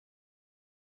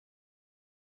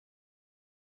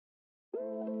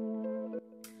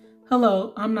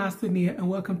Hello, I'm Ashitei, and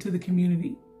welcome to the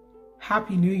community.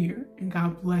 Happy New Year, and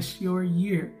God bless your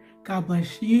year. God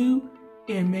bless you,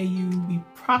 and may you be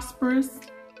prosperous,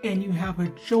 and you have a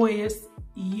joyous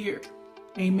year.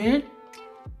 Amen.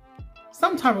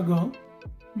 Some time ago,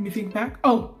 let me think back.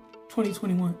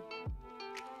 2021.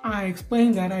 I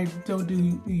explained that I don't do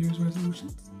New Year's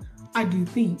resolutions. I do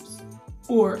themes,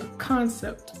 or a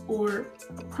concept, or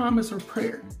a promise or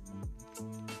prayer,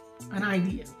 an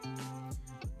idea.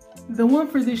 The one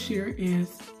for this year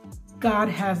is, God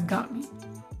has got me.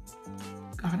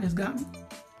 God has got me.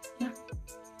 Yeah.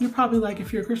 You're probably like,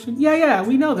 if you're a Christian, yeah,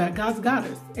 we know that. God's got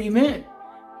us. Amen.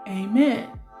 Amen.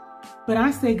 But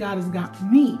I say God has got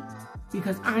me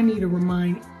because I need to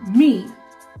remind me,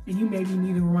 and you maybe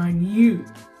need to remind you,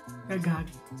 that God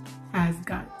has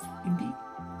got us indeed.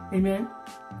 Amen.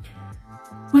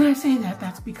 When I say that,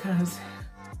 that's because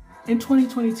in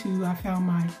 2022, I found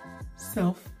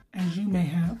myself, as you may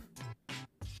have,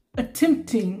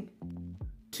 attempting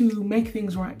to make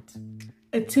things right,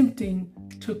 attempting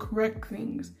to correct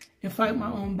things and fight my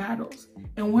own battles.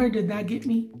 And where did that get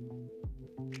me?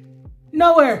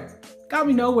 Nowhere. Got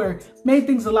me nowhere. Made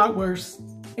things a lot worse.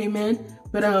 Amen.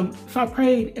 But if I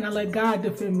prayed and I let God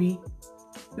defend me,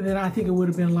 then I think it would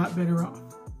have been a lot better off.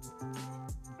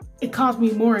 It caused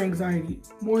me more anxiety,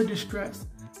 more distress.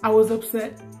 I was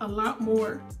upset a lot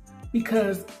more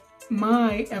because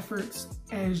my efforts,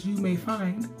 as you may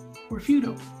find, were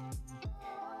futile.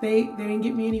 They didn't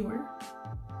get me anywhere.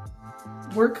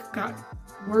 Work got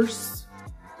worse.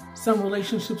 Some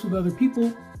relationships with other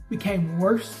people became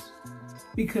worse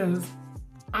because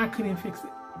I couldn't fix it.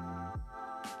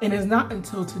 And it's not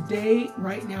until today,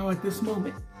 right now, at this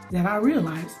moment, that I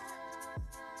realized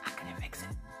I couldn't fix it.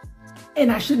 And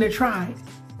I shouldn't have tried.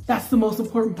 That's the most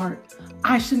important part.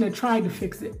 I shouldn't have tried to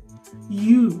fix it.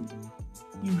 You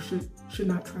should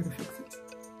not try to fix it.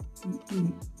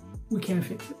 We can't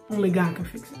fix it. Only God can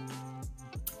fix it.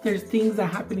 There's things that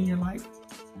happen in your life.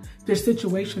 There's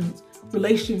situations,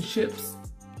 relationships.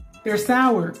 They're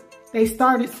sour. They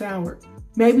started sour.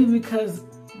 Maybe because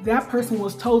that person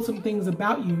was told some things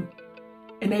about you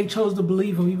and they chose to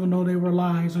believe them even though they were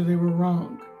lies or they were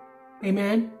wrong.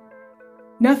 Amen?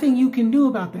 Nothing you can do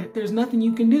about that. There's nothing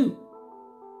you can do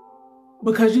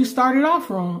because you started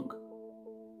off wrong.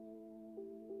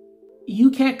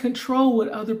 You can't control what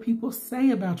other people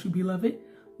say about you, beloved,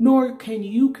 nor can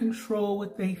you control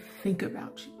what they think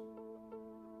about you.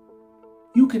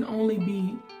 You can only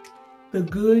be the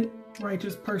good,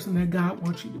 righteous person that God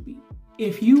wants you to be.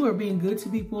 If you are being good to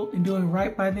people and doing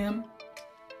right by them,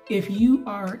 if you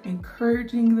are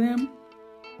encouraging them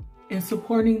and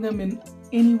supporting them in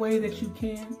any way that you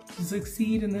can to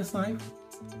succeed in this life,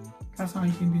 that's all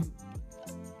you can do.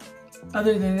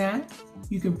 Other than that,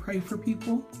 you can pray for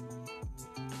people.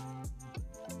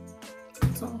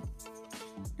 That's all.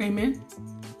 Amen.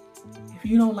 If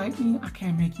you don't like me, I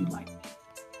can't make you like me.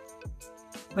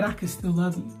 But I can still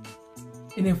love you.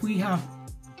 And if we have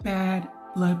bad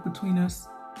blood between us,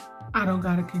 I don't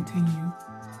gotta continue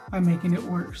by making it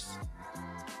worse.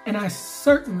 And I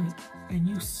certainly, and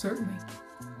you certainly,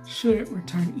 shouldn't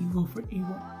return evil for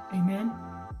evil. Amen?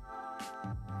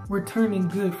 Returning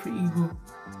good for evil,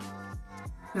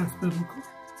 that's biblical.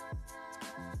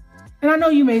 And I know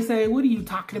you may say, what are you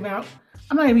talking about?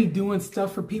 I'm not gonna be doing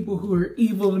stuff for people who are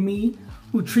evil to me,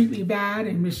 who treat me bad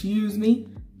and misuse me.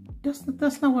 That's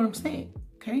not what I'm saying,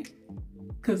 okay?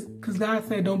 Because God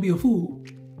said, don't be a fool.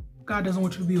 God doesn't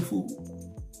want you to be a fool.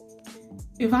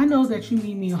 If I know that you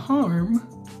mean me harm,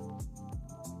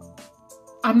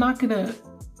 I'm not gonna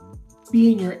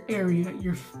be in your area,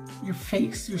 your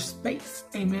face, your space,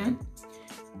 amen?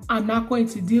 I'm not going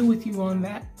to deal with you on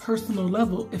that personal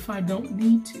level if I don't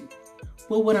need to.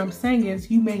 But what I'm saying is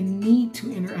you may need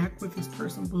to interact with this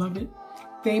person, beloved.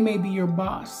 They may be your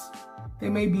boss. They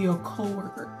may be your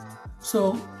coworker.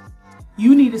 So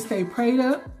you need to stay prayed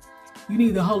up. You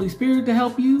need the Holy Spirit to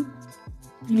help you.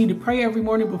 You need to pray every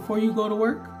morning before you go to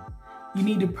work. You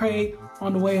need to pray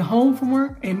on the way home from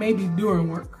work and maybe during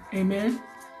work. Amen.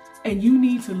 And you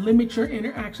need to limit your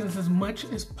interactions as much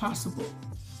as possible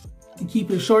and keep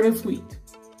it short and sweet.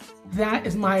 That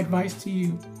is my advice to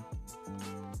you.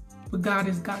 But God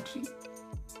has got you.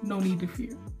 No need to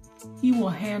fear. He will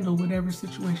handle whatever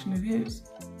situation it is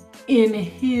in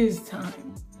His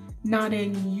time, not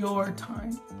in your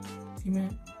time.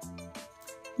 Amen.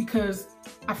 Because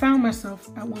I found myself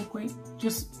at one point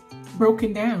just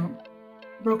broken down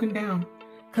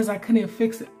because I couldn't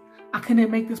fix it. I couldn't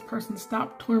make this person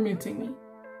stop tormenting me.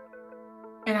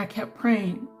 And I kept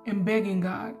praying and begging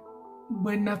God,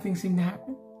 but nothing seemed to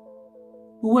happen.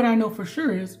 But what I know for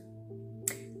sure is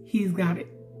He's got it.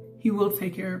 He will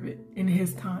take care of it in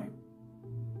His time.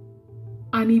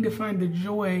 I need to find the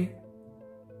joy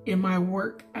in my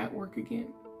work at work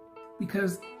again,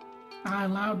 because I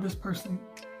allowed this person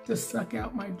to suck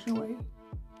out my joy.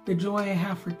 The joy I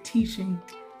have for teaching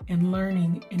and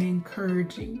learning and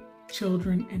encouraging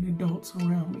children and adults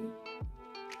around me.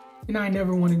 And I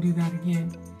never want to do that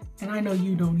again. And I know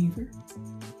you don't either.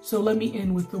 So let me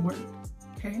end with the word,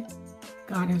 okay?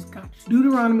 God has got you.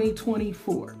 Deuteronomy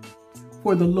 24.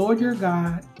 For the Lord your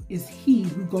God is He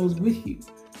who goes with you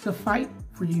to fight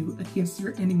for you against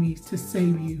your enemies to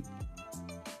save you.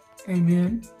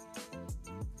 Amen.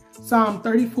 Psalm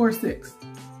 34:6.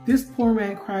 This poor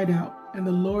man cried out, and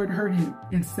the Lord heard him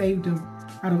and saved him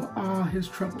out of all his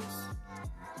troubles.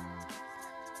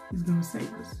 He's going to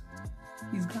save us.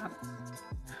 He's got us.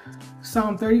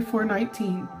 Psalm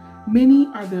 34:19. Many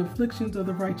are the afflictions of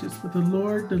the righteous, but the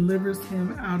Lord delivers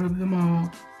him out of them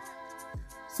all.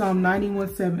 Psalm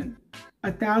 91:7.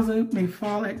 1,000 may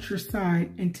fall at your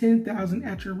side and 10,000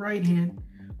 at your right hand,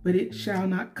 but it shall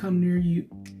not come near you.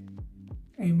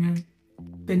 Amen.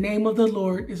 The name of the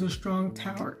Lord is a strong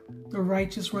tower. The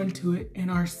righteous run to it and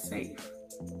are safe.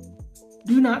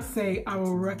 Do not say, I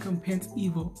will recompense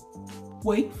evil.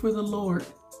 Wait for the Lord,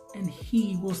 and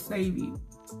He will save you.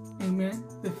 Amen.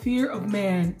 The fear of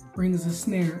man brings a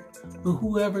snare, but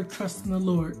whoever trusts in the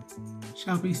Lord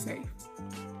shall be safe.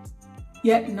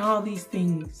 Yet in all these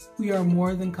things, we are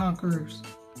more than conquerors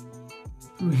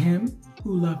through Him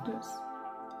who loved us.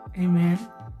 Amen.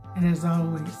 And as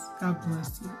always, God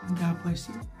bless you and God bless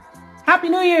you. Happy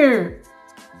New Year!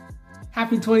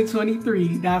 Happy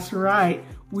 2023. That's right.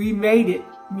 We made it.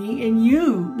 Me and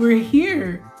you. We're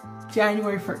here.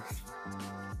 January 1st.